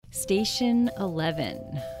Station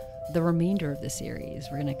 11, the remainder of the series,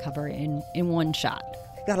 we're going to cover in one shot.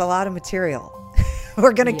 Got a lot of material.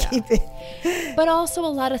 We're going to keep it. But also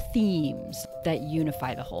a lot of themes that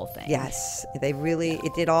unify the whole thing. Yes,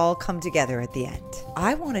 it did all come together at the end.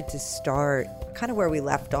 I wanted to start kind of where we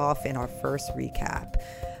left off in our first recap.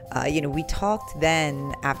 We talked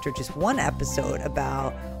then after just one episode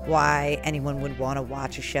about why anyone would want to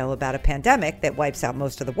watch a show about a pandemic that wipes out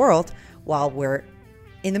most of the world while we're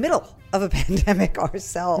in the middle of a pandemic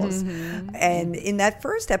ourselves. Mm-hmm. And in that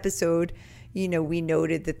first episode, we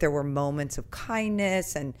noted that there were moments of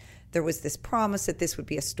kindness, and there was this promise that this would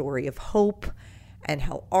be a story of hope and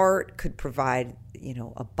how art could provide,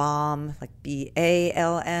 a balm, like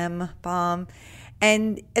BALM, balm.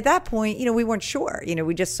 And at that point, we weren't sure.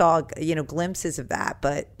 We just saw, glimpses of that,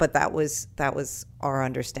 but that was our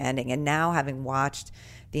understanding. And now, having watched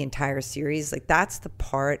the entire series, like, that's the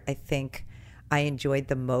part I think I enjoyed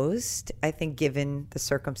the most. I think, given the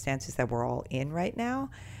circumstances that we're all in right now,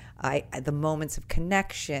 the moments of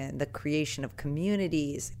connection, the creation of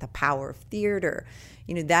communities, the power of theater,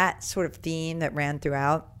 that sort of theme that ran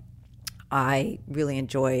throughout, I really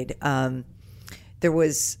enjoyed. There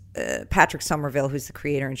was Patrick Somerville, who's the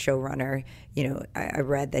creator and showrunner. I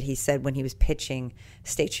read that he said when he was pitching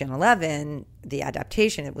Station 11, the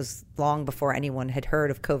adaptation, it was long before anyone had heard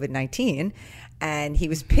of COVID-19, and he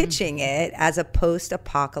was pitching it as a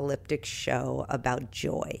post-apocalyptic show about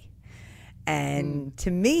joy. And to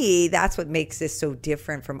me, that's what makes this so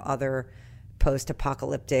different from other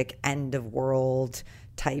post-apocalyptic end-of-world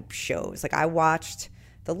type shows. Like, I watched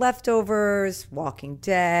The Leftovers, Walking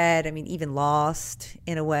Dead. I mean, even Lost,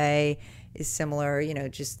 in a way, is similar.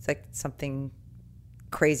 Just like something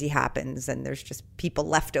crazy happens and there's just people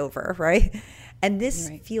left over, right? And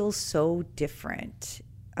this feels so different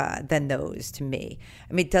than those to me.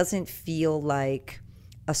 I mean, it doesn't feel like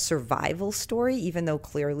a survival story, even though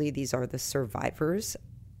clearly these are the survivors,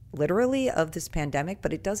 literally, of this pandemic.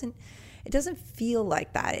 But it doesn't feel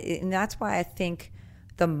like that, and that's why I think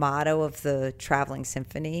the motto of the Traveling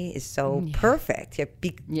Symphony is so perfect.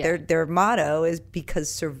 Their motto is because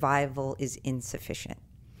survival is insufficient,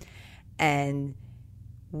 and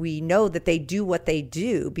we know that they do what they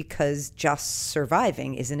do because just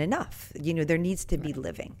surviving isn't enough. There needs to be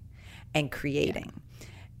living and creating,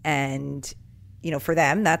 and for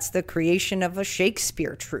them, that's the creation of a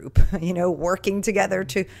Shakespeare troupe, working together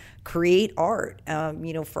to create art.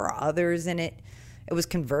 For others in it was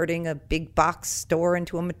converting a big box store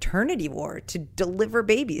into a maternity ward to deliver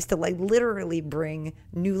babies, to literally bring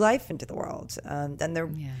new life into the world. Then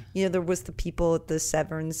there was the people at the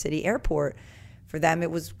Severn City Airport. For them,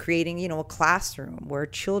 it was creating, a classroom where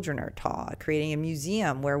children are taught, creating a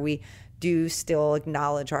museum where we do still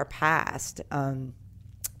acknowledge our past. And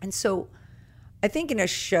so I think in a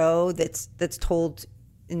show that's told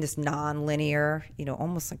in this non-linear,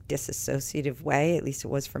 almost like disassociative way, at least it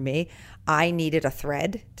was for me, I needed a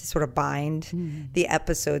thread to sort of bind the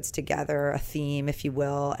episodes together, a theme, if you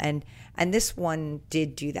will. And this one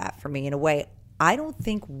did do that for me in a way I don't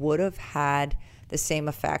think would have had the same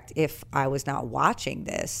effect if I was not watching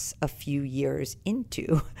this a few years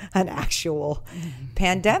into an actual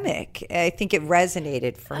pandemic. I think it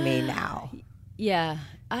resonated for me now. Yeah,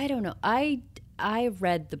 I don't know. I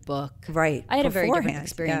read the book. Right. I had a very different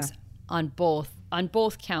experience on both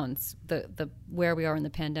counts, the where we are in the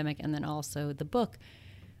pandemic and then also the book.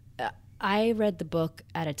 I read the book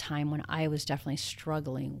at a time when I was definitely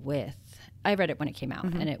struggling with. I read it when it came out,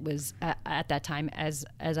 and it was at that time, as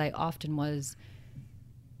I often was,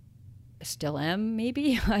 still am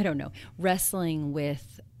maybe, I don't know, wrestling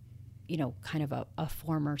with, kind of a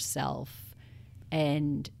former self,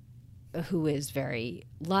 and who is very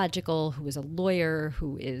logical, who is a lawyer,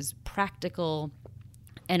 who is practical,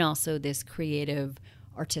 and also this creative,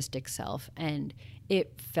 artistic self. And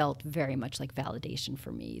it felt very much like validation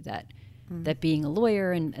for me that being a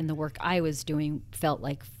lawyer and the work I was doing felt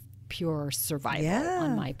like pure survival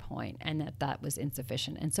on my point, and that was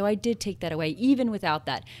insufficient. And so I did take that away, even without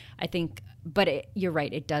that, I think. But you're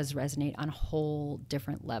right, it does resonate on a whole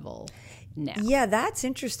different level now. Yeah, that's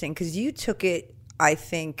interesting, because you took it, I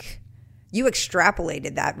think, you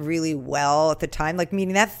extrapolated that really well at the time,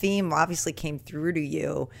 meaning that theme obviously came through to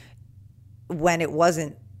you when it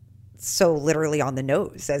wasn't so literally on the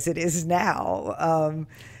nose as it is now.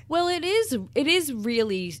 Well, it is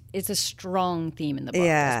really, it's a strong theme in the book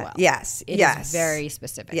as well. Yes. It is very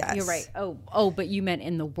specific. Yes. You're right. Oh, but you meant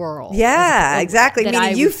in the world. Yeah, exactly.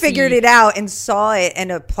 Meaning you figured it out and saw it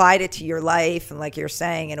and applied it to your life, and like you're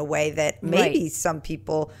saying, in a way that maybe some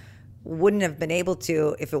people wouldn't have been able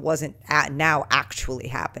to if it wasn't now actually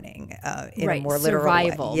happening in a more literal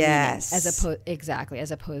survival way. Yes,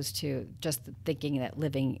 as opposed to just thinking that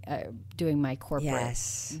doing my corporate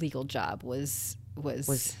legal job was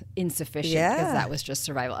insufficient because that was just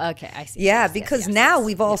survival. Okay, I see. Yeah, because now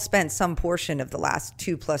we've all spent some portion of the last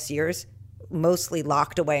 2+ years mostly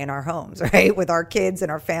locked away in our homes, right, with our kids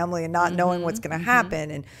and our family, and not knowing what's going to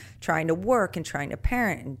happen, and trying to work and trying to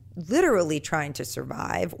parent and literally trying to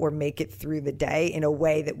survive or make it through the day in a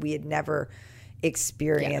way that we had never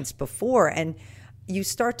experienced before. And you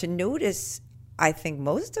start to notice, I think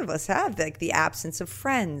most of us have, like, the absence of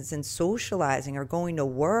friends and socializing or going to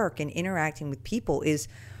work and interacting with people is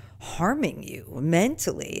harming you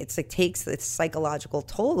mentally. It's like takes this psychological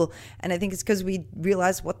toll. And I think it's because we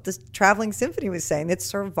realize what the Traveling Symphony was saying, that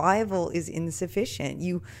survival is insufficient.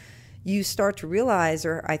 You start to realize,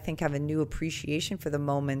 or I think have a new appreciation for the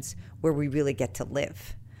moments where we really get to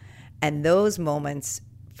live. And those moments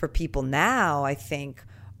for people now, I think,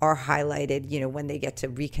 are highlighted, when they get to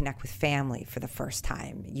reconnect with family for the first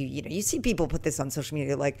time. You see people put this on social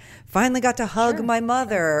media, like, finally got to hug my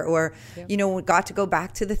mother, or, got to go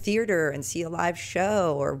back to the theater and see a live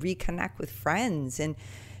show or reconnect with friends. And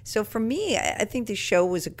so for me, I think the show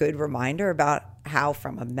was a good reminder about how,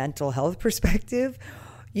 from a mental health perspective,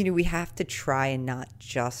 we have to try and not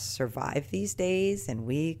just survive these days and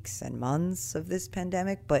weeks and months of this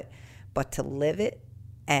pandemic, but to live it,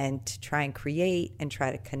 and to try and create and try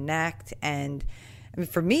to connect. And I mean,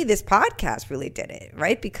 for me, this podcast really did it,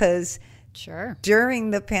 right? Because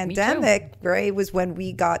during the pandemic, right, was when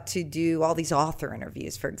we got to do all these author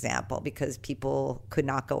interviews, for example, because people could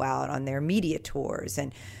not go out on their media tours.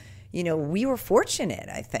 And, we were fortunate,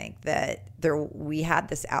 I think, that we had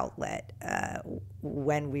this outlet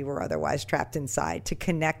when we were otherwise trapped inside, to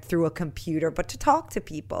connect through a computer, but to talk to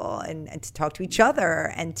people and to talk to each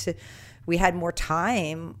other, and we had more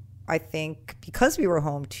time, I think, because we were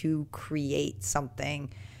home, to create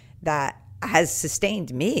something that has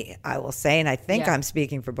sustained me, I will say. And I think I'm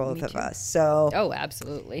speaking for both of us. So, oh,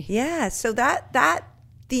 absolutely. Yeah. So that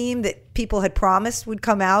theme that people had promised would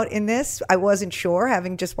come out in this, I wasn't sure,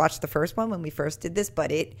 having just watched the first one when we first did this,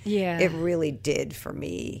 but it really did for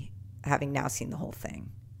me, having now seen the whole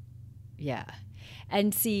thing. Yeah.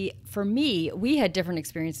 And see, for me, we had different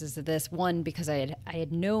experiences of this. One, because I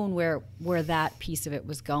had known where that piece of it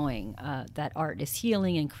was going, that art is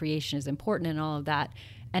healing and creation is important and all of that.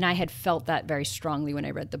 And I had felt that very strongly when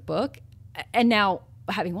I read the book. And now,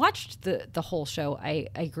 having watched the whole show, I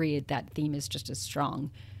agree that theme is just as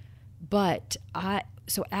strong. But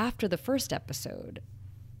so after the first episode,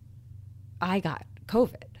 I got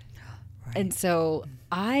COVID. Right. And so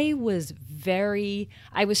I was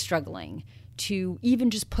struggling to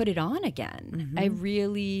even just put it on again.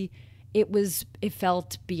 It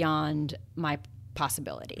felt beyond my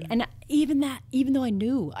possibility. And even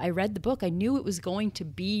though I read the book, I knew it was going to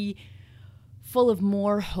be full of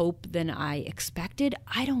more hope than I expected.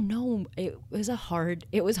 I don't know. It was hard.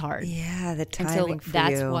 Yeah, the timing for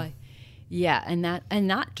that's you. Why. Yeah, and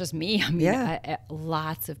not just me. I mean,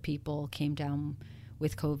 lots of people came down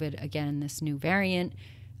with COVID, again, this new variant.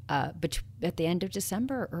 But at the end of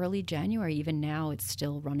December, early January, even now, it's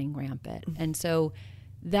still running rampant. And so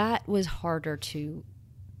that was harder to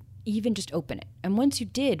even just open it. And once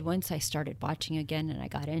I started watching again and I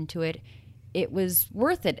got into it, it was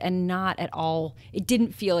worth it, and not at all. It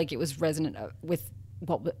didn't feel like it was resonant with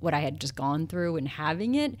what I had just gone through and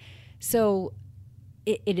having it. So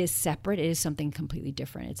it is separate. It is something completely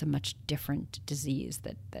different. It's a much different disease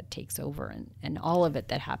that takes over, and all of it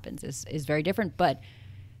that happens is very different. But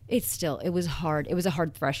it was hard. It was a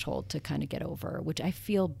hard threshold to kind of get over, which I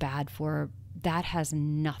feel bad for. That has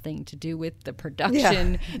nothing to do with the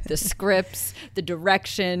production, the scripts, the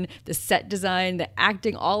direction, the set design, the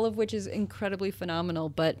acting, all of which is incredibly phenomenal.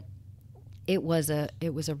 But it was a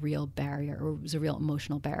real barrier, or it was a real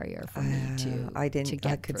emotional barrier for me to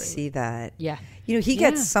get I could through. see that. Yeah.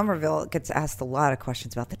 Somerville gets asked a lot of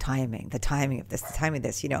questions about the timing of this,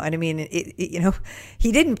 and I mean,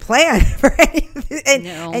 he didn't plan for any of this.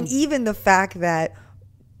 And even the fact that,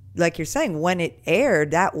 like you're saying, when it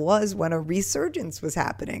aired, that was when a resurgence was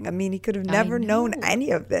happening. I mean, he could have never known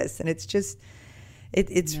any of this. And it's just,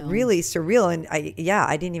 it's really surreal. And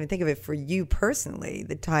I didn't even think of it for you personally.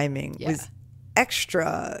 The timing was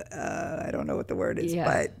extra, I don't know what the word is,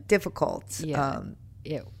 but difficult. Yeah.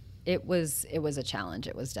 It was a challenge.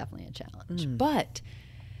 It was definitely a challenge. But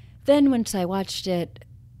then once I watched it,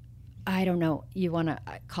 I don't know, you want to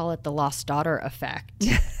call it the lost daughter effect.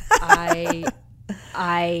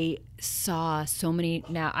 I saw so many.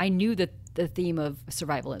 Now I knew that the theme of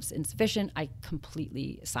survival is insufficient. I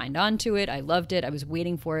completely signed on to it. I loved it. I was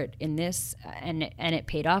waiting for it in this, and it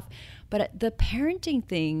paid off. But the parenting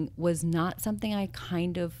thing was not something I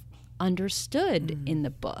kind of understood in the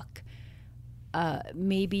book.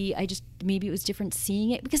 Maybe it was different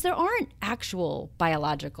seeing it, because there aren't actual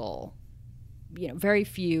biological, very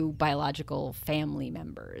few biological family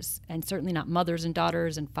members, and certainly not mothers and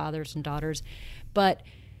daughters and fathers and daughters, but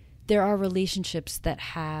there are relationships that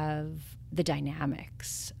have the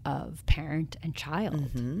dynamics of parent and child.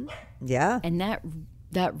 Mm-hmm. Yeah. And that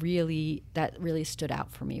really stood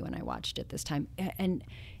out for me when I watched it this time. And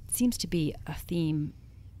it seems to be a theme.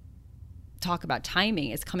 Talk about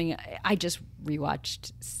timing. It's coming. I just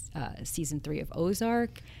rewatched season 3 of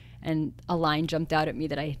Ozark, and a line jumped out at me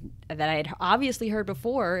that I had obviously heard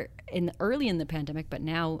before early in the pandemic, but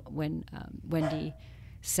now when Wendy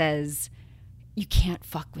says, "You can't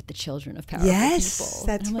fuck with the children of powerful people." Yes,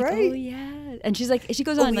 that's and I'm right. Like, oh yeah, and she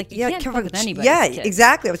goes on like, "You can't fuck with anybody." Yeah,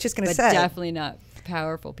 exactly. I was just going to say, definitely not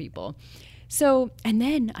powerful people. So, and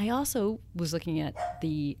then I also was looking at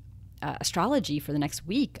the astrology for the next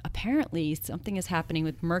week. Apparently, something is happening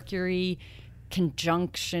with Mercury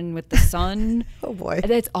conjunction with the sun. Oh boy, and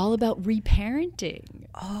it's all about reparenting.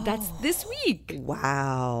 Oh, that's this week.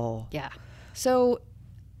 Wow. Yeah. So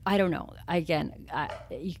I don't know. Again,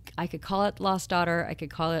 I could call it Lost Daughter. I could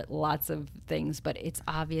call it lots of things, but it's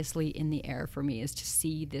obviously in the air for me, is to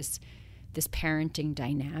see this parenting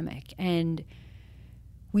dynamic. And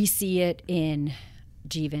we see it in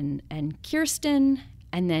Jeevan and Kirsten,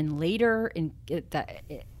 and then later in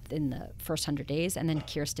the first 100 days, and then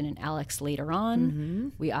Kirsten and Alex later on. Mm-hmm.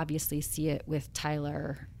 We obviously see it with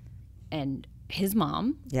Tyler and his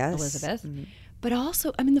mom, yes. Elizabeth. Mm-hmm. But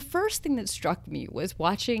also, I mean, the first thing that struck me was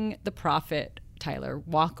watching the prophet Tyler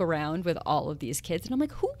walk around with all of these kids, and I'm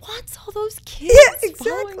like, who wants all those kids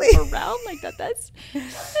exactly. following around like that? That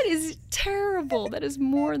is terrible. That is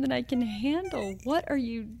more than I can handle. What are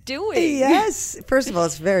you doing? Yes. First of all,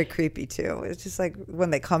 it's very creepy too. It's just like when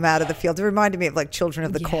they come out of the field. It reminded me of like Children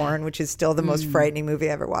of the Corn, which is still the most frightening movie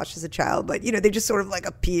I ever watched as a child. But they just sort of like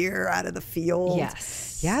appear out of the field. Yes.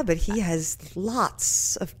 Yeah, but he has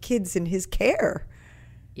lots of kids in his care.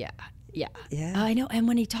 Yeah. I know. And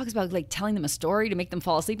when he talks about like telling them a story to make them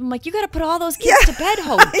fall asleep, I'm like, you got to put all those kids to bed,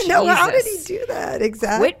 Hope. I know. Jesus. How did he do that?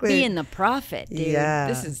 Exactly. Quit being the prophet, dude. Yeah.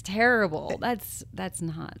 This is terrible. That's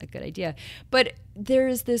not a good idea. But there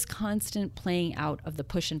is this constant playing out of the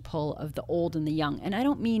push and pull of the old and the young. And I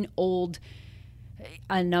don't mean old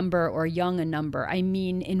a number or young a number. I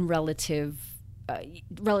mean in relative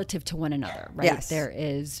to one another, right? Yes. There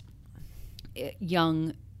is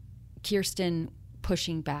young Kirsten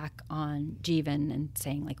pushing back on Jeevan and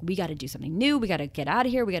saying like, we got to do something new. We got to get out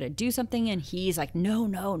of here. We got to do something. And he's like, no,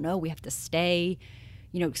 we have to stay,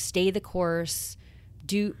 stay the course,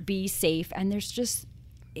 be safe. And there's just,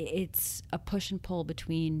 it's a push and pull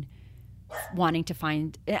between wanting to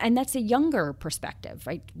find, and that's a younger perspective,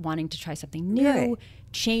 right? Wanting to try something new, right.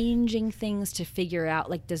 Changing things to figure out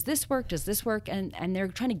like, does this work? And they're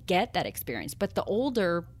trying to get that experience. But the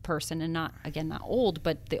older person, and not old,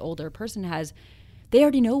 but the older person they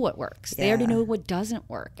already know what works. Yeah. They already know what doesn't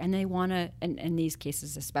work. And they want to, and in these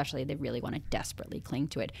cases especially, they really want to desperately cling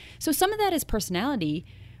to it. So some of that is personality,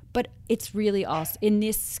 but it's really also, in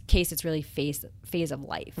this case, it's really phase of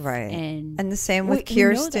life. Right. And the same with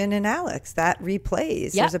Kirsten and Alex. That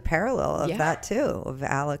replays. Yep. There's a parallel of that too, of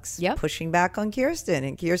Alex pushing back on Kirsten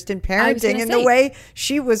and Kirsten parenting in the way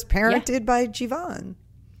she was parented by Jeevan.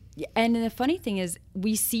 And the funny thing is,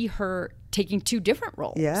 we see her taking two different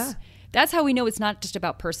roles. Yeah. That's how we know it's not just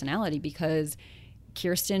about personality, because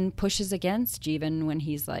Kirsten pushes against Jeevan when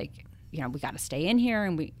he's like, we got to stay in here,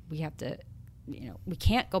 and we have to, we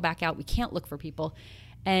can't go back out. We can't look for people.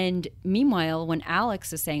 And meanwhile, when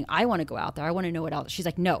Alex is saying, I want to go out there, I want to know what else, she's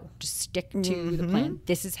like, no, just stick to the plan.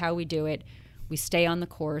 This is how we do it. We stay on the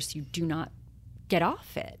course. You do not get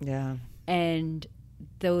off it. Yeah. And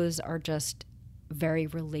those are just very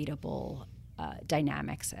relatable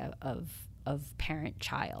dynamics of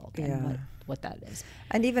parent-child and what that is.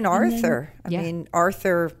 And even Arthur. I mean,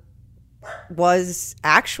 Arthur was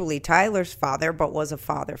actually Tyler's father, but was a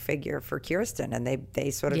father figure for Kirsten. And they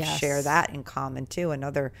sort of share that in common, too.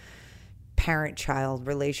 Another parent-child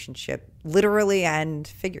relationship, literally and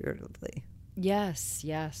figuratively. Yes.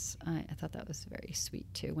 I thought that was very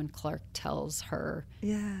sweet, too, when Clark tells her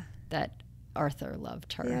that Arthur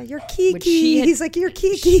loved her. Yeah, you're Kiki. He's like, you're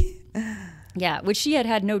Kiki. Which she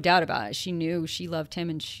had no doubt about. She knew she loved him,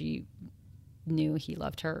 and she knew he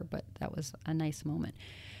loved her, but that was a nice moment.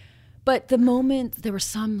 But the moment, there were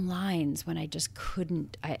some lines when I just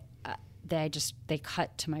couldn't, they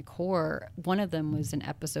cut to my core. One of them was in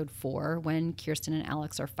episode 4 when Kirsten and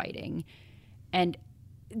Alex are fighting, and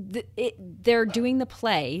they're doing the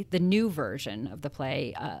play, the new version of the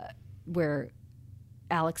play, where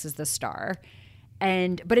Alex is the star,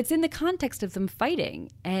 but it's in the context of them fighting,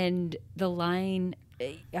 and the line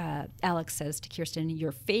Alex says to Kirsten,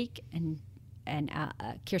 "You're fake," and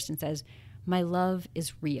Kirsten says, "My love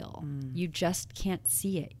is real. You just can't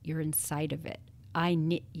see it. You're inside of it. I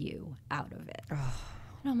knit you out of it." Oh.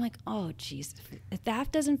 And I'm like, oh, geez, if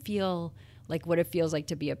that doesn't feel like what it feels like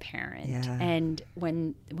to be a parent. Yeah. And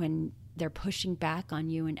when they're pushing back on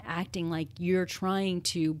you and acting like you're trying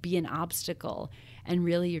to be an obstacle, and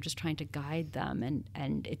really you're just trying to guide them,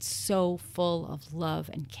 and it's so full of love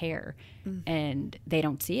and care, and they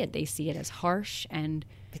don't see it. They see it as harsh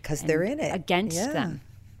because they're in it against them.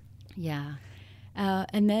 Yeah.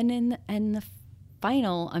 And then in the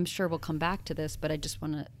final, I'm sure we'll come back to this, but I just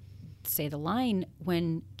want to say the line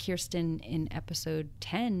when Kirsten in episode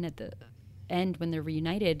 10 at the end, when they're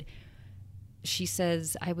reunited, she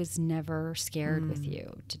says, "I was never scared with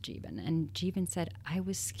you," to Jeevan. And Jeevan said, "I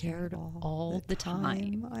was scared all the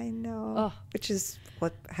time." I know. Which is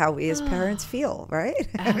how we as parents feel, right?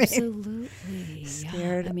 Absolutely.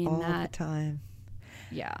 Scared all the time.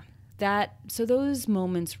 Yeah. So those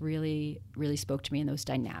moments really, really spoke to me, and those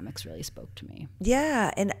dynamics really spoke to me.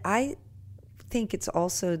 Yeah. And I think it's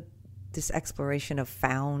also this exploration of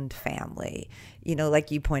found family.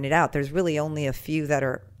 Like you pointed out, there's really only a few that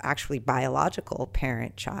are actually biological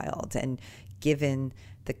parent-child. And given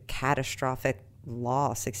the catastrophic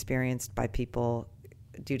loss experienced by people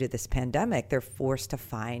due to this pandemic, they're forced to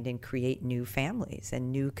find and create new families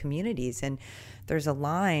and new communities. And there's a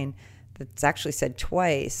line that's actually said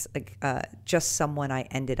twice, like, just someone I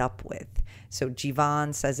ended up with. So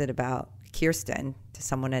Jeevan says it about Kirsten to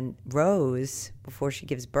someone, and Rose, before she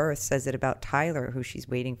gives birth, says it about Tyler, who she's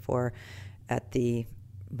waiting for at the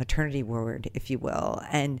maternity ward, if you will.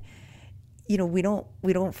 And we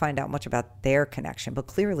don't find out much about their connection, but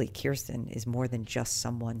clearly Kirsten is more than just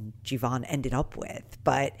someone Jeevan ended up with.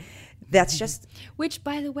 But that's just... Which,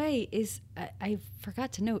 by the way, is, I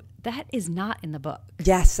forgot to note, that is not in the book.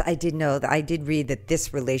 Yes, I did know that. I did read that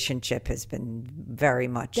this relationship has been very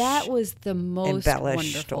much... That was the most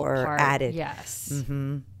embellished wonderful or part. added. Yes.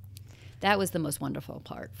 Mm-hmm. That was the most wonderful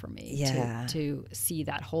part for me, to see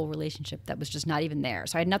that whole relationship that was just not even there.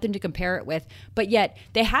 So I had nothing to compare it with, but yet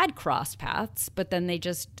they had crossed paths, but then they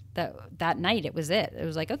just, that night it was it. It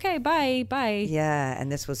was like, okay, bye. Yeah,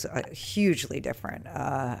 and this was hugely different.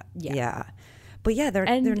 Yeah. But yeah,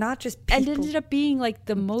 they're not just people. And it ended up being like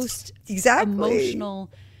the most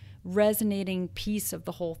emotional, resonating piece of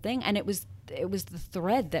the whole thing. And it was the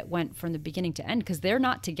thread that went from the beginning to end, because they're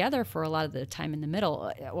not together for a lot of the time in the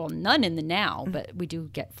middle. Well, none in the now, but we do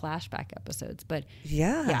get flashback episodes. But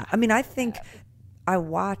yeah. I mean, I think I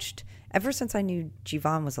watched, ever since I knew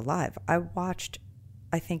Jeevan was alive, I watched,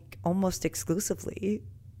 I think, almost exclusively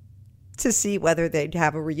to see whether they'd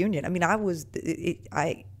have a reunion. I mean,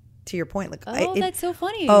 to your point, like, that's so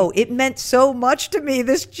funny. Oh, it meant so much to me,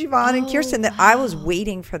 this Jeevan and Kirsten, that I was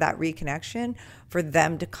waiting for that reconnection, for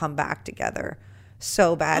them to come back together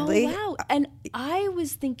so badly. Oh, wow. And I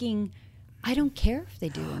was thinking, I don't care if they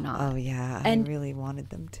do or not. Oh, yeah. I really wanted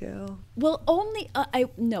them to. Well,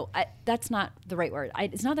 that's not the right word.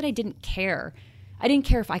 It's not that I didn't care. I didn't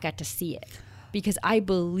care if I got to see it, because I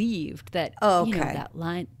believed that, that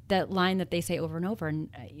line that they say over and over. And,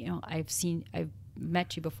 I've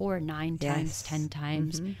met you before 9 times, 10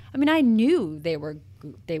 times. Mm-hmm. I mean, I knew they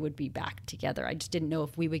would be back together. I just didn't know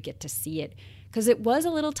if we would get to see it, because it was a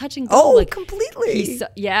little touch and go. Oh, like, completely.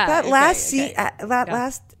 That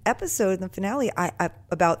last episode in the finale, I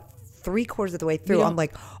about 3/4 of the way through, I'm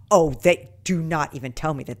like, oh, they do not even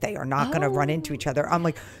tell me that they are not going to run into each other. I'm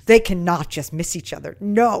like, they cannot just miss each other.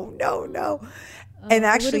 No. And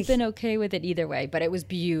actually, I would have been okay with it either way, but it was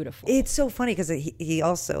beautiful. It's so funny because he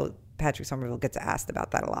also, Patrick Somerville, gets asked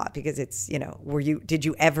about that a lot, because it's, did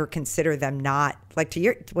you ever consider them not, like,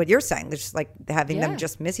 what you're saying, just like having them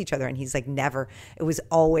just miss each other? And he's like, never. It was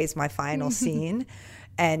always my final scene.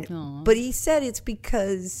 And but he said it's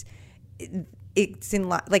because it's in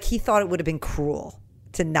like, he thought it would have been cruel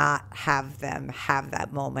to not have them have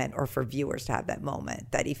that moment, or for viewers to have that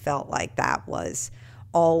moment, that he felt like that was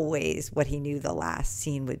always what he knew the last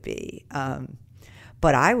scene would be.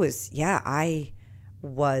 But I was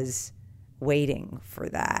waiting for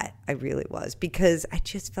that. I really was, because I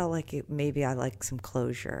just felt like maybe I like some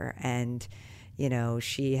closure, and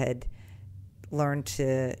she had learned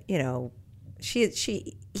to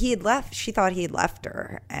he had left. She thought he had left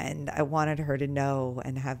her, and I wanted her to know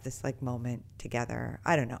and have this like moment together.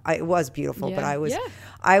 I don't know. It was beautiful, but I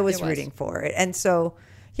was rooting for it. And so,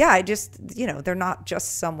 yeah, I just, they're not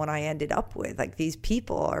just someone I ended up with. Like, these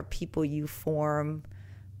people are people you form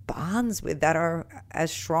bonds with that are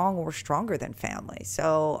as strong or stronger than family.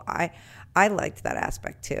 So I liked that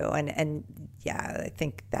aspect too. And yeah, I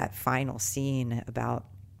think that final scene about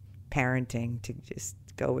parenting, to just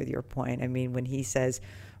go with your point. I mean, when he says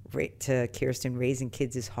to Kirsten, raising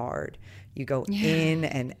kids is hard. You go in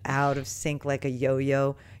and out of sync like a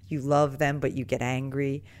yo-yo. You love them, but you get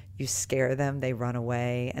angry. You scare them, they run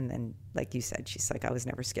away. And then, like you said, she's like, I was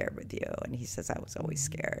never scared with you. And he says, I was always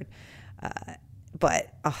scared.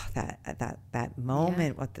 But that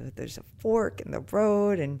moment, there's a fork in the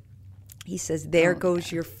road, and he says, there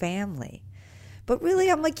goes your family. But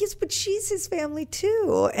really, I'm like, yes, but she's his family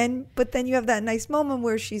too. But then you have that nice moment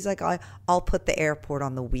where she's like, I'll put the airport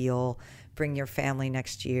on the wheel, bring your family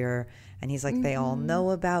next year. And he's like, they all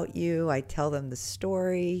know about you. I tell them the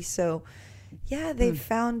story. So yeah, they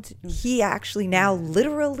found he actually now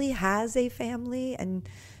literally has a family, and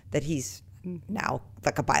that he's now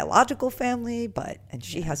like a biological family, and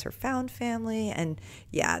she has her found family. And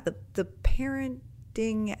yeah, the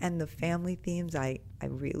parenting and the family themes, I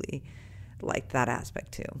really liked that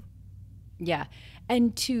aspect too. Yeah.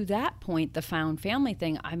 And to that point, the found family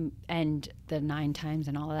thing, and the 9 times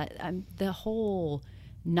and all of that, the whole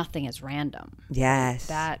nothing is random. Yes.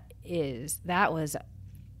 That was,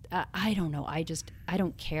 I don't know. I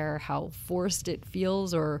don't care how forced it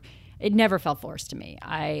feels, or it never felt forced to me.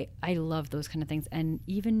 I love those kind of things. And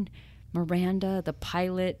even Miranda, the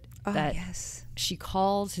pilot, she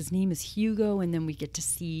calls, his name is Hugo, and then we get to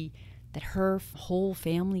see that her whole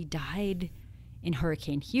family died in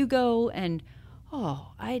Hurricane Hugo. And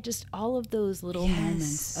all of those little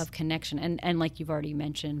moments of connection. And like you've already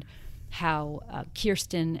mentioned, how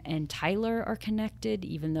Kirsten and Tyler are connected,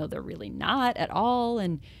 even though they're really not at all,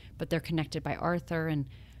 but they're connected by Arthur. And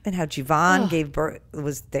how Jivan gave birth,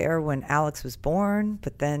 was there when Alex was born,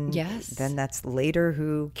 but then that's later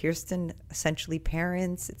who Kirsten essentially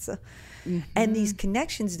parents. It's and these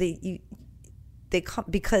connections, they come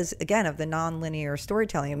because, again, of the nonlinear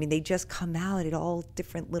storytelling. I mean, they just come out at all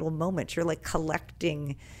different little moments. You're like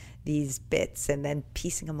collecting these bits and then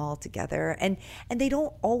piecing them all together, and they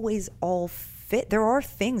don't always all fit. There are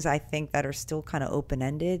things, I think, that are still kind of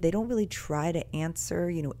open-ended. They don't really try to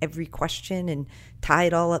answer, every question and tie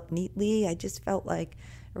it all up neatly. I just felt like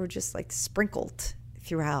they were just like sprinkled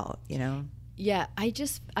throughout, Yeah,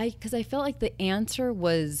 because I felt like the answer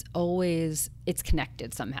was always, it's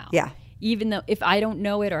connected somehow. Yeah. Even though if I don't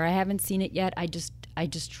know it or I haven't seen it yet, I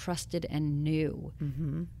just trusted and knew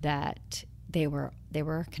that they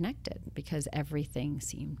were connected, because everything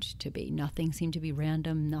seemed to be. Nothing seemed to be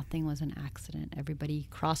random. Nothing was an accident. Everybody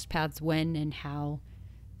crossed paths when and how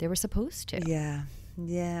they were supposed to. Yeah.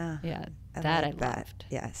 I loved.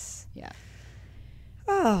 Yes. Yeah.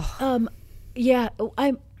 Oh. Yeah.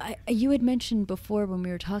 You had mentioned before when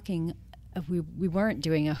we were talking, we weren't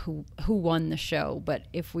doing a who won the show, but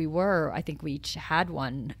if we were, I think we each had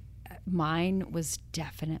one. Mine was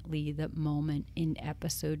definitely the moment in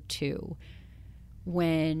episode 2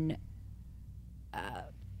 when,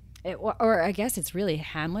 or I guess it's really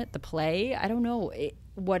Hamlet, the play. I don't know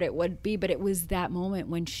what it would be, but it was that moment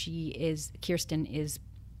when Kirsten is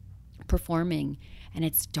performing, and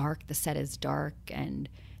it's dark. The set is dark, and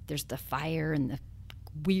there's the fire and the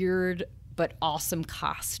weird but awesome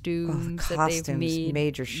costumes that they've made.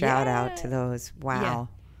 Major shout out to those. Wow.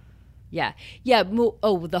 Yeah.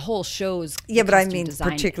 The whole show's but I mean, design,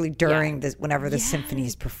 particularly during whenever the symphony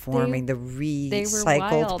is performing, the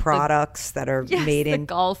recycled products that are made in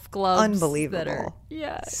golf gloves. Unbelievable.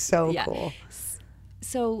 So cool.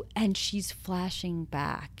 So, and she's flashing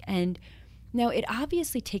back. And now it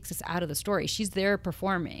obviously takes us out of the story. She's there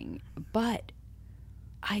performing, but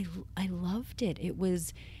I loved it.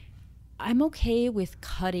 I'm okay with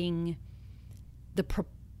cutting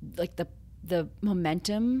the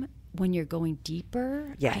momentum when you're going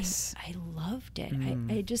deeper. Yes. I loved it.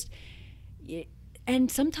 And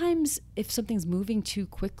sometimes if something's moving too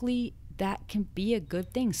quickly, that can be a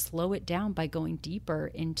good thing. Slow it down by going deeper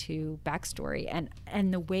into backstory.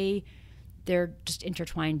 And the way they're just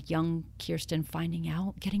intertwined, young Kirsten finding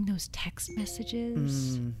out, getting those text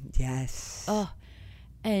messages. Yes.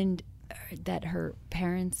 And that her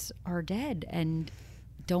parents are dead and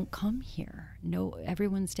don't come here. No,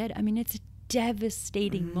 everyone's dead. I mean, it's a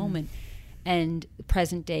devastating moment. And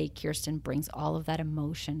present day Kirsten brings all of that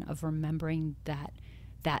emotion of remembering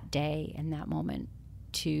that day and that moment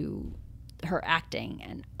to her acting,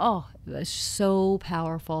 and it was so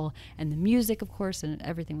powerful, and the music, of course, and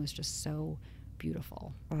everything was just so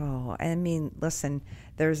beautiful. Oh, I mean, listen,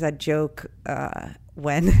 there's that joke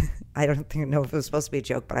when I don't know if it was supposed to be a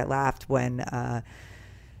joke, but I laughed when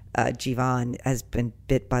Jivan has been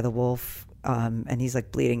bit by the wolf, and he's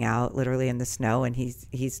like bleeding out literally in the snow, and he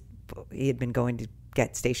had been going to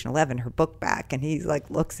get Station 11, her book back, and he like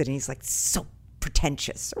looks at it and he's like, so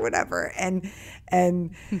pretentious or whatever, and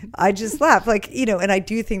I just laugh, like, and I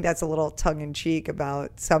do think that's a little tongue-in-cheek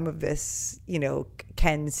about some of this,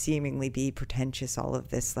 can seemingly be pretentious, all of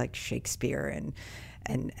this like Shakespeare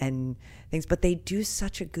and things, but they do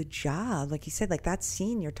such a good job, like you said, like that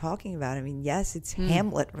scene you're talking about. I mean, yes, it's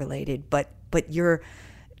Hamlet related, but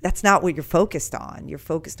that's not what you're focused on. You're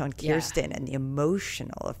focused on Kirsten and the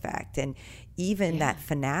emotional effect, and even that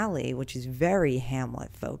finale, which is very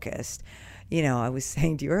Hamlet focused. I was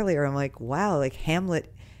saying to you earlier, I'm like, wow, like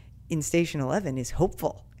Hamlet in Station 11 is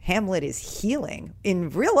hopeful. Hamlet is healing. In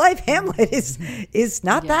real life, Hamlet is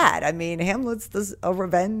not that. I mean, Hamlet's a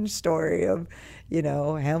revenge story of,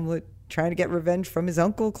 Hamlet trying to get revenge from his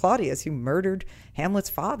uncle Claudius, who murdered Hamlet's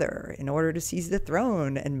father in order to seize the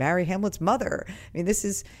throne and marry Hamlet's mother. I mean,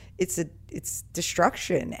 it's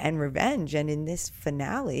destruction and revenge. And in this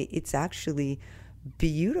finale, it's actually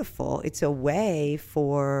beautiful. It's a way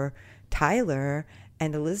for Tyler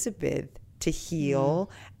and Elizabeth to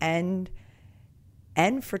heal and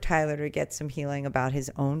for Tyler to get some healing about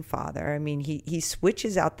his own father. I mean, he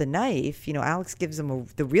switches out the knife. Alex gives him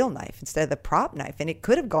the real knife instead of the prop knife, and it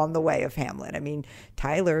could have gone the way of Hamlet. I mean,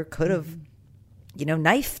 Tyler could have,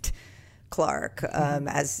 knifed Clark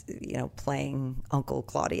as, playing Uncle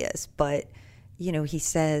Claudius. But, he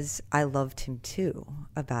says, I loved him too,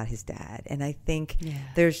 about his dad. And I think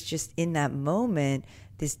there's just in that moment,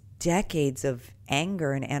 this decades of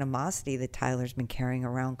anger and animosity that Tyler's been carrying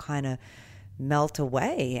around kind of melt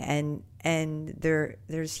away, and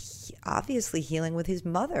there's obviously healing with his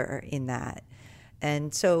mother in that.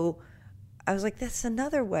 And so I was like, that's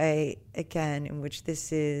another way again in which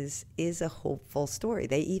this is a hopeful story.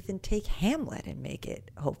 They even take Hamlet and make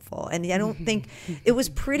it hopeful, and I don't think it was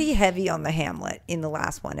pretty heavy on the Hamlet in the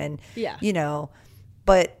last one, and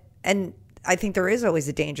and I think there is always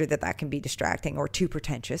a danger that can be distracting or too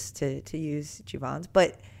pretentious, to use Jivan's,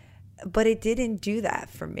 but it didn't do that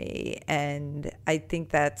for me, and I think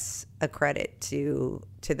that's a credit to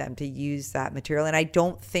them to use that material. And I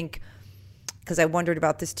don't think, because I wondered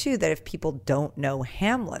about this too, that if people don't know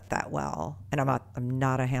Hamlet that well, and I'm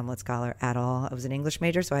not a Hamlet scholar at all. I was an English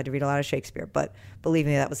major, so I had to read a lot of Shakespeare, but believe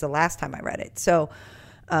me, that was the last time I read it. So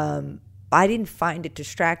I didn't find it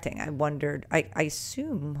distracting. I wondered, I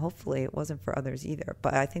assume, hopefully it wasn't for others either,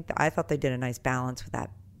 but I thought they did a nice balance with that.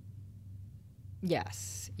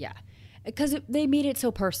 Yes, yeah. Because they made it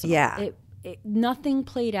so personal. Yeah. Nothing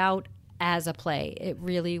played out as a play. It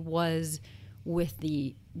really was with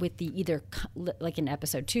the either, like in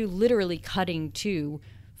episode 2, literally cutting to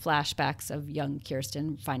flashbacks of young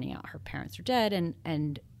Kirsten finding out her parents are dead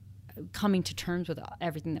and coming to terms with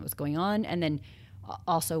everything that was going on. And then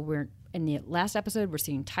also we're in the last episode, we're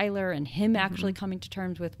seeing Tyler and him actually coming to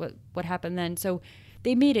terms with what happened then. So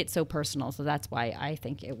they made it so personal. So that's why I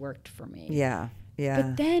think it worked for me. Yeah. Yeah.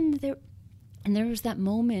 But then there was that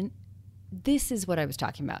moment. This is what I was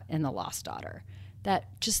talking about in The Lost Daughter. That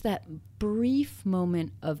brief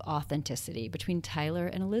moment of authenticity between Tyler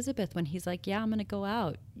and Elizabeth when he's like, yeah, I'm going to go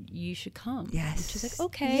out. You should come. Yes. And she's like,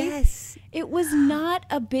 okay. Yes. It was not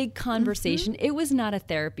a big conversation. It was not a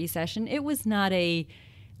therapy session. It was not a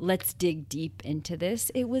let's dig deep into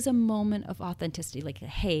this. It was a moment of authenticity. Like,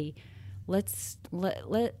 hey, we're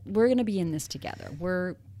going to be in this together.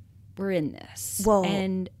 We're in this. Well,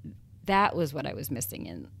 and that was what I was missing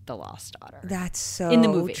in The Lost Daughter. That's so in the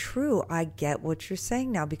movie. True. I get what you're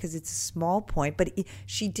saying now, because it's a small point, but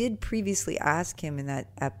she did previously ask him in that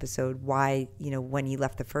episode why, when he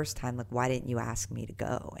left the first time, like, why didn't you ask me to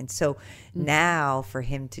go? And so now for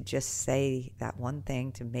him to just say that one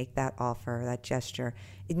thing, to make that offer, that gesture,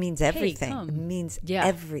 it means everything. Hey, it means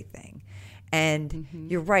everything. And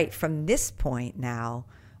you're right. From this point now,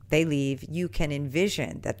 they leave, you can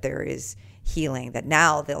envision that there is healing, that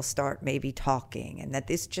now they'll start maybe talking, and that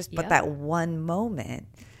this but that one moment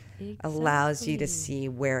allows you to see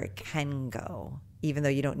where it can go, even though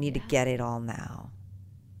you don't need to get it all now.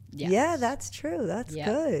 Yes. Yeah, that's true. That's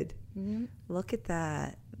good. Mm-hmm. Look at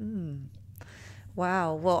that.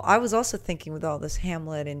 Wow. Well, I was also thinking with all this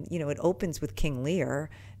Hamlet, and it opens with King Lear,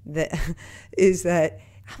 that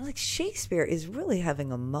I'm like, Shakespeare is really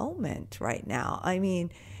having a moment right now. I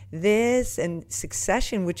mean, this and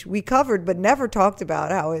Succession, which we covered but never talked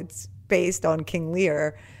about how it's based on King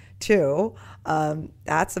Lear, too.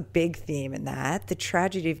 That's a big theme in that. The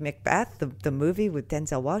Tragedy of Macbeth, the movie with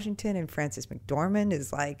Denzel Washington and Frances McDormand,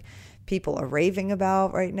 is like people are raving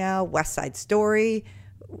about right now. West Side Story,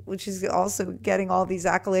 which is also getting all these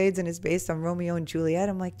accolades and is based on Romeo and Juliet.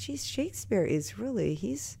 I'm like, geez, Shakespeare is really,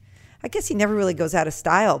 I guess he never really goes out of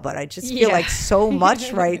style, but I just feel like so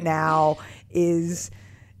much right now is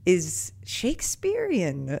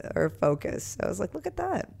Shakespearean or focus. So I was like, look at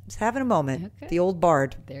that. Just having a moment. Okay. The old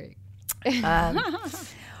bard. There you go.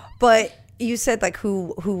 But you said like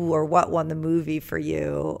who or what won the movie for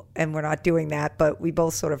you, and we're not doing that, but we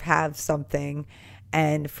both sort of have something.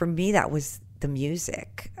 And for me, that was the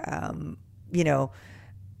music. You know,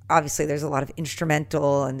 obviously there's a lot of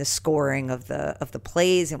instrumental and the scoring of the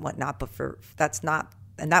plays and whatnot, but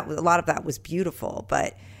a lot of that was beautiful.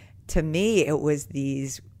 But to me, it was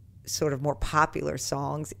these sort of more popular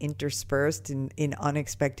songs interspersed in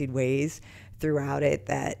unexpected ways throughout it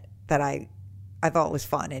that I thought was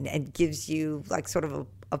fun and gives you like sort of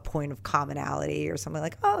a point of commonality or something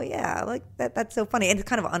like, oh yeah, like that's so funny. And it's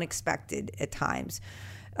kind of unexpected at times,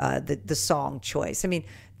 the song choice. I mean,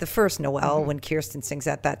 the first Noel, when Kirsten sings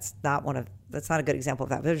that's not a good example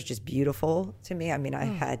of that, but it was just beautiful to me. I mean, I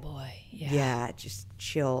had just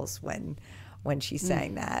chills when she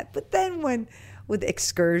sang that. But then with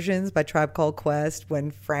Excursions by Tribe Called Quest,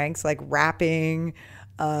 when Frank's like rapping,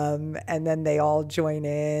 and then they all join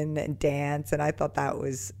in and dance, and I thought that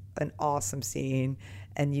was an awesome scene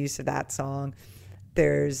and use of that song.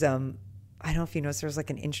 There's I don't know if you noticed, there's like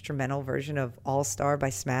an instrumental version of All Star by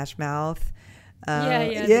Smash Mouth.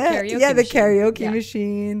 The karaoke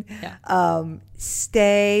machine.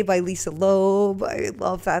 Stay by Lisa Loeb. I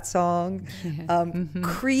love that song.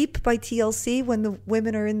 Creep by TLC, when the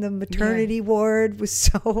women are in the maternity ward,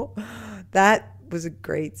 that was a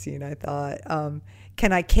great scene, I thought.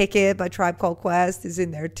 Can I Kick It by Tribe Called Quest is in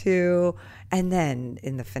there too. And then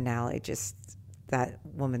in the finale, just that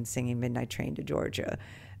woman singing Midnight Train to Georgia,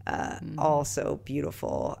 also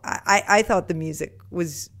beautiful. I thought the music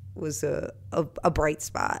was a bright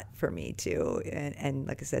spot for me too, and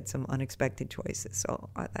like I said, some unexpected choices, so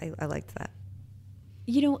I liked that.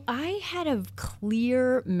 You know, I had a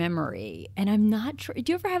clear memory, and I'm not sure,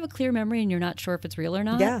 do you ever have a clear memory and you're not sure if it's real or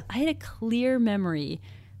not? Yeah. I had a clear memory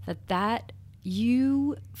that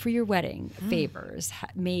you, for your wedding favors,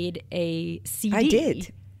 made a CD. I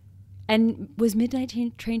did. And was Midnight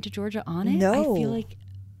Train to Georgia on it? No. I feel like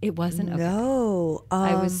it wasn't. Okay. No.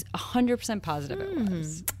 I was 100% positive it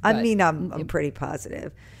was. I mean, I'm pretty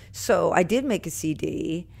positive. So I did make a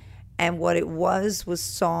CD, and what it was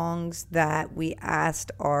songs that we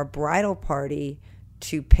asked our bridal party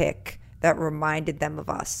to pick that reminded them of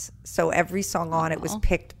us. So every song on it was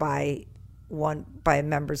picked by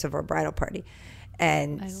members of our bridal party.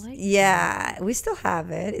 And we still have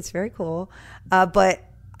it. It's very cool. But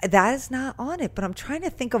that is not on it, but I'm trying to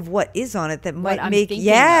think of what is on it that might make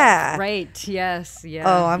right. Yes. Yeah.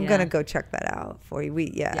 Oh, I'm gonna go check that out for you.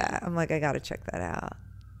 I'm like, I gotta check that out.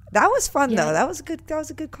 That was fun though. That was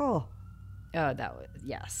a good call. Oh, that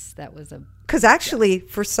was a, because actually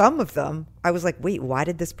for some of them I was like, wait, why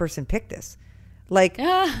did this person pick this? Like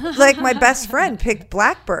my best friend picked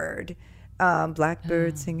Blackbird.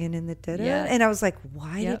 Blackbird singing in the da-da. And I was like,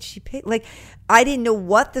 why did she pick? Like, I didn't know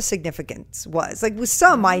what the significance was. Like with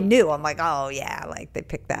some I knew. I'm like, oh yeah, like they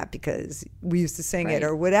picked that because we used to sing it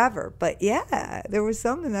or whatever. But yeah, there was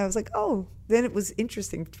some, and I was like, oh, then it was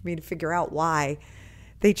interesting for me to figure out why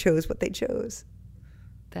they chose what they chose.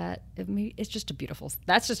 It's just a beautiful.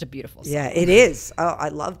 That's just a beautiful song. Yeah, it is. Oh, I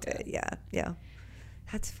loved it. Yeah.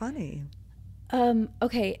 That's funny.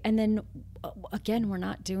 Okay, and then again, we're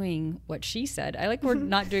not doing what she said. I like we're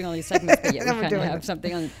not doing all these segments, but we kind of have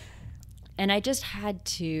something on. And I just had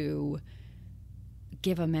to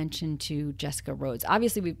give a mention to Jessica Rhodes.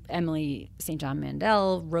 Obviously, Emily St. John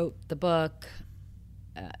Mandel wrote the book,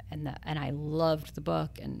 and I loved the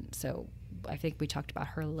book, and so I think we talked about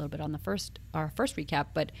her a little bit on our first recap.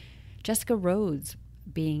 But Jessica Rhodes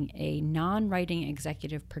being a non-writing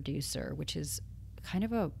executive producer, which is kind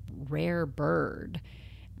of a rare bird,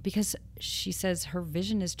 because she says her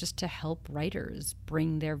vision is just to help writers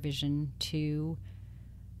bring their vision to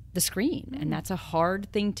the screen. And that's a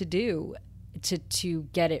hard thing to do, to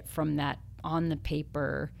get it from that on the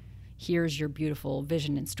paper, here's your beautiful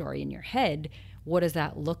vision and story in your head. What does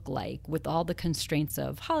that look like with all the constraints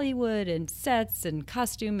of Hollywood and sets and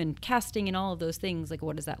costume and casting and all of those things? Like,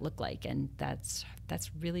 what does that look like? And that's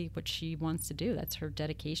really what she wants to do. That's her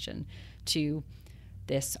dedication to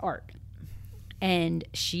this art. And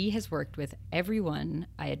she has worked with everyone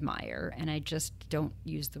I admire, and I just don't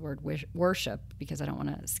use the word worship because I don't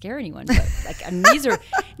want to scare anyone. But like, I mean,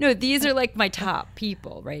 these are like my top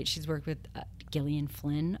people, right? She's worked with Gillian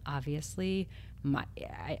Flynn, obviously.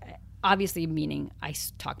 Obviously, meaning I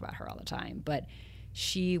talk about her all the time, but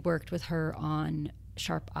she worked with her on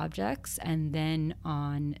Sharp Objects and then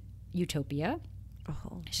on Utopia.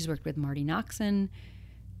 Oh. She's worked with Marty Noxon.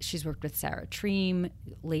 She's worked with Sarah Treem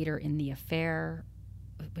later in The Affair,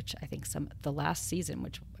 which I think the last season,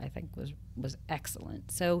 which I think was excellent.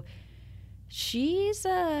 So she's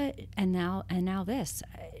and now this.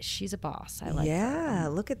 She's a boss. I like her. Yeah,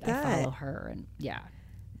 look at that. I follow her and yeah.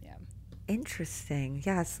 Interesting.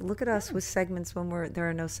 Yes, look at us with segments when there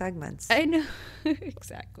are no segments. I know.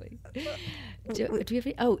 Exactly. Do we have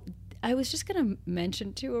any, I was just going to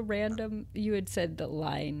mention to a random, you had said the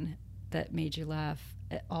line that made you laugh.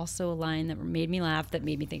 Also a line that made me laugh that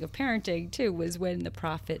made me think of parenting too was when the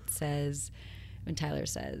prophet says, when Tyler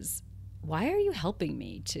says, "Why are you helping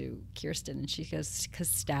me?" to Kirsten, and she goes, "'Cause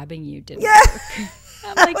stabbing you didn't work."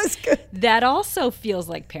 I'm that like, was good. That also feels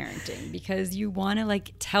like parenting because you want to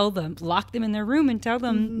like tell them, lock them in their room and tell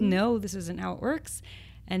them, no, this isn't how it works.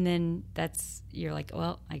 And then you're like,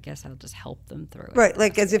 well, I guess I'll just help them through it. Right,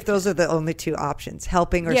 like as if those are the only two options,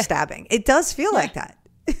 helping or stabbing. It does feel like that.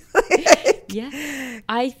 Yeah,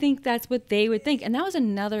 I think that's what they would think. And that was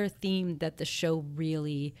another theme that the show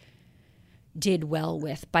really did well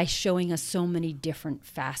with by showing us so many different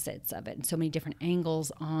facets of it and so many different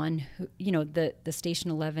angles on, the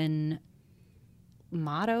Station 11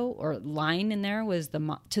 motto or line in there was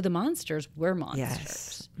to the monsters, we're monsters.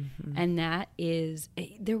 Yes. Mm-hmm. And that is,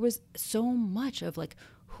 there was so much of like,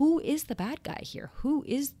 who is the bad guy here? Who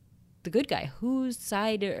is the good guy? Whose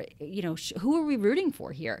side, who are we rooting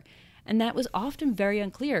for here? And that was often very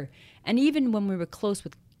unclear. And even when we were close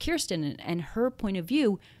with Kirsten and her point of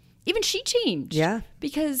view, even she changed. Yeah.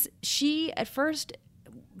 Because she at first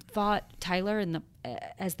thought Tyler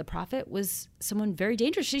as the prophet was someone very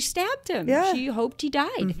dangerous. She stabbed him. Yeah. She hoped he died.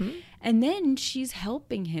 Mm-hmm. And then she's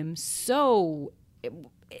helping him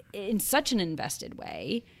in such an invested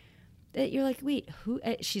way that you're like, wait, who?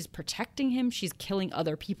 She's protecting him. She's killing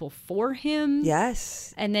other people for him.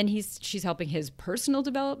 Yes. And then she's helping his personal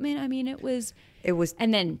development. I mean, it was.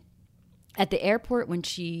 And then at the airport when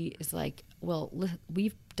she is like, well,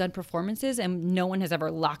 we've done performances and no one has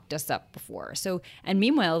ever locked us up before. So, and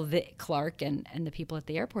meanwhile, Clark and the people at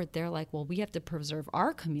the airport, they're like, well, we have to preserve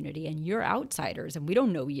our community and you're outsiders and we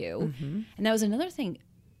don't know you. Mm-hmm. And that was another thing.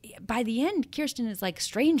 By the end, Kirsten is like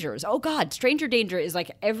strangers. Oh God, stranger danger is like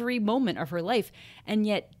every moment of her life. And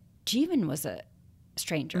yet Jeevan was a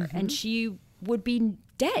stranger and she would be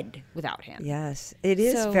dead without him. Yes, it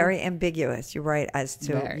is very ambiguous. You're right as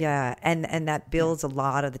to and that builds a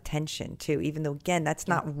lot of the tension too. Even though again, that's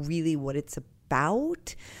not really what it's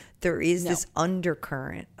about. There is this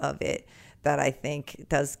undercurrent of it that I think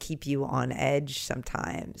does keep you on edge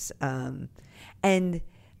sometimes. And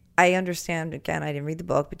I understand, again, I didn't read the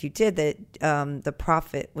book, but you did, that the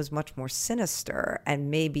prophet was much more sinister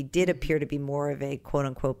and maybe did appear to be more of a quote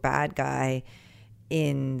unquote bad guy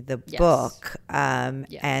in the book. And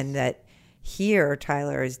that here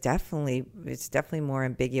Tyler is definitely more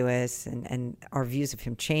ambiguous and our views of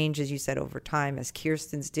him change, as you said, over time, as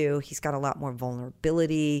Kirsten's do. He's got a lot more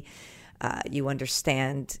vulnerability. You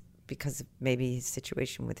understand because of maybe his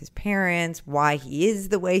situation with his parents, why he is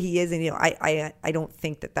the way he is. And, I don't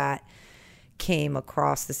think that came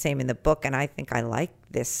across the same in the book. And I think I like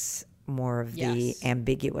this more of the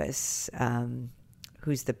ambiguous,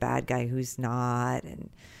 who's the bad guy, who's not. And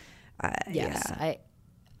I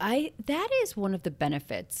that is one of the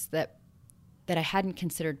benefits that I hadn't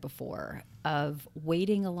considered before of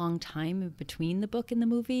waiting a long time between the book and the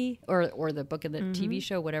movie or the book and the TV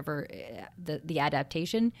show, whatever the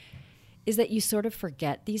adaptation, is that you sort of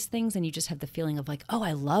forget these things and you just have the feeling of like, oh,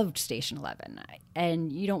 I loved Station 11.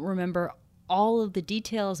 And you don't remember all of the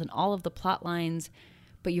details and all of the plot lines,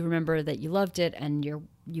 but you remember that you loved it and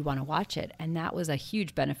you want to watch it. And that was a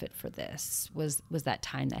huge benefit for this, was that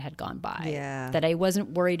time that had gone by. Yeah. That I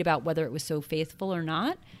wasn't worried about whether it was so faithful or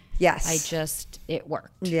not. Yes. It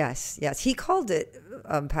worked. Yes. He called it,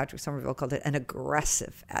 Patrick Somerville called it an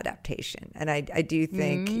aggressive adaptation. And I do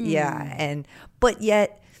think, but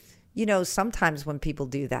yet, sometimes when people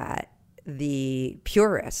do that, the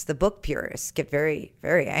purists, the book purists, get very,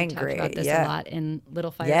 very angry. We talked about this a lot in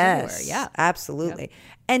Little Fires Yes, Everywhere. Yeah, absolutely. Yep.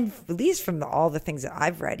 And at least from all the things that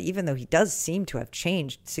I've read, even though he does seem to have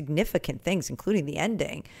changed significant things, including the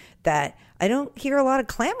ending, that I don't hear a lot of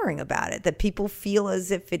clamoring about it, that people feel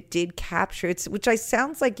as if it did capture it, which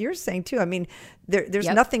sounds like you're saying too. I mean, there's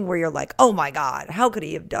nothing where you're like, oh my God, how could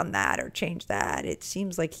he have done that or changed that? It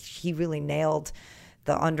seems like he really nailed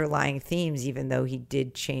the underlying themes, even though he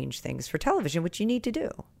did change things for television, which you need to do.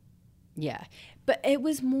 Yeah. But it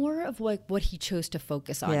was more of like what he chose to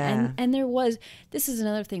focus on. Yeah. And this is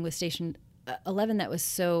another thing with Station 11 that was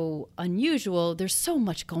so unusual. There's so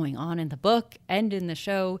much going on in the book and in the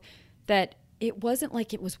show that it wasn't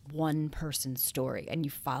like it was one person's story and you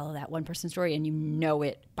follow that one person's story and you know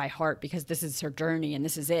it by heart because this is her journey and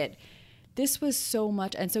this is it. This was so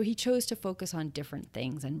much. And so he chose to focus on different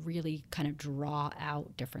things and really kind of draw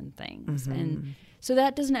out different things. Mm-hmm. And so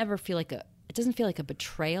that doesn't ever feel like it doesn't feel like a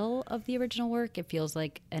betrayal of the original work. It feels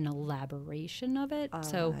like an elaboration of it.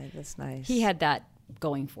 So that's nice. He had that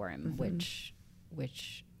going for him, mm-hmm.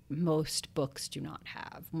 which most books do not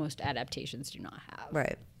have. Most adaptations do not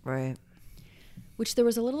have. Right. Which there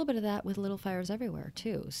was a little bit of that with Little Fires Everywhere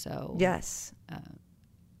too. So yes.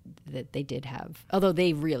 That they did have, although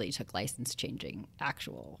they really took license changing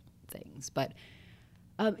actual things. But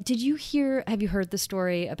have you heard the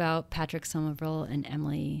story about Patrick Somerville and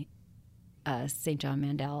Emily St. John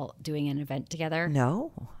Mandel doing an event together?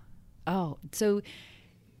 No. Oh, so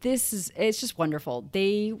it's just wonderful.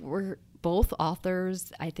 They were both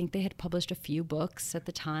authors. I think they had published a few books at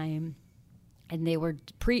the time. And they were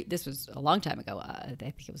this was a long time ago. I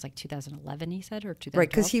think it was like 2011, he said, or 2012. Right,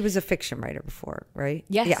 because he was a fiction writer before, right?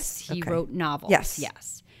 Yes. He wrote novels.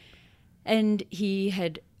 Yes. And he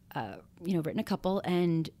had, written a couple,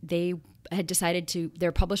 and they had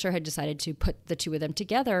their publisher had decided to put the two of them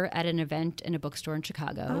together at an event in a bookstore in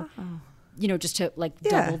Chicago, just to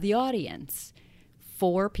double the audience.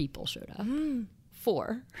 4 people showed up.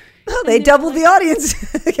 4. Oh, they doubled the audience.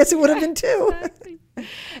 I guess it would have been 2. Exactly.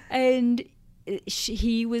 And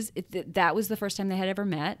that was the first time they had ever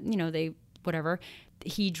met.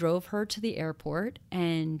 He drove her to the airport,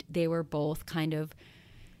 and they were both kind of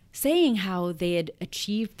saying how they had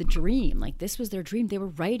achieved the dream. Like, this was their dream. They were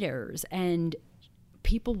writers, and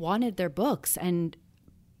people wanted their books, and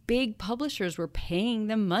big publishers were paying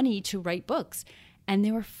them money to write books, and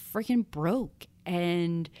they were freaking broke.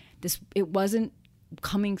 And it wasn't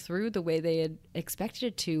coming through the way they had expected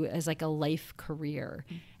it to as like a life career.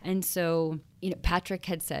 And so, Patrick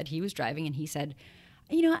had said, he was driving and he said,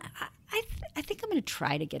 I think I'm going to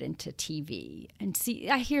try to get into TV and see,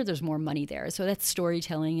 I hear there's more money there. So that's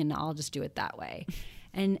storytelling and I'll just do it that way.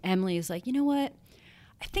 And Emily is like, you know what?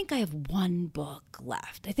 I think I have one book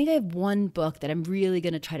left. I think I have one book that I'm really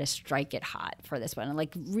going to try to strike it hot for this one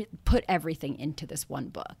and put everything into this one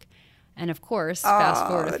book. And of course, fast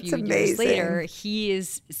forward a few years later, he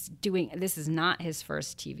is doing, this is not his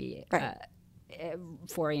first TV,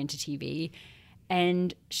 foray into TV.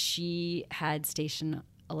 And she had Station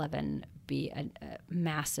 11 be a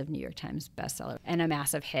massive New York Times bestseller and a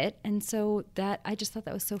massive hit. And so I just thought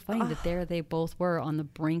that was so funny that there they both were on the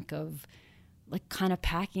brink of kind of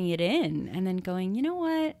packing it in and then going, you know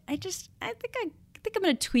what? I think I'm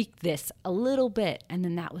going to tweak this a little bit. And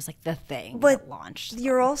then that was the thing that launched.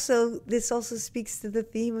 This also speaks to the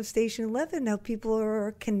theme of Station 11. How people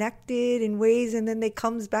are connected in ways, and then they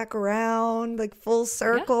comes back around, full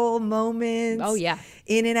circle moments. Oh, yeah.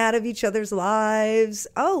 In and out of each other's lives.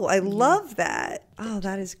 Oh, I love that. Oh,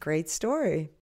 that is a great story.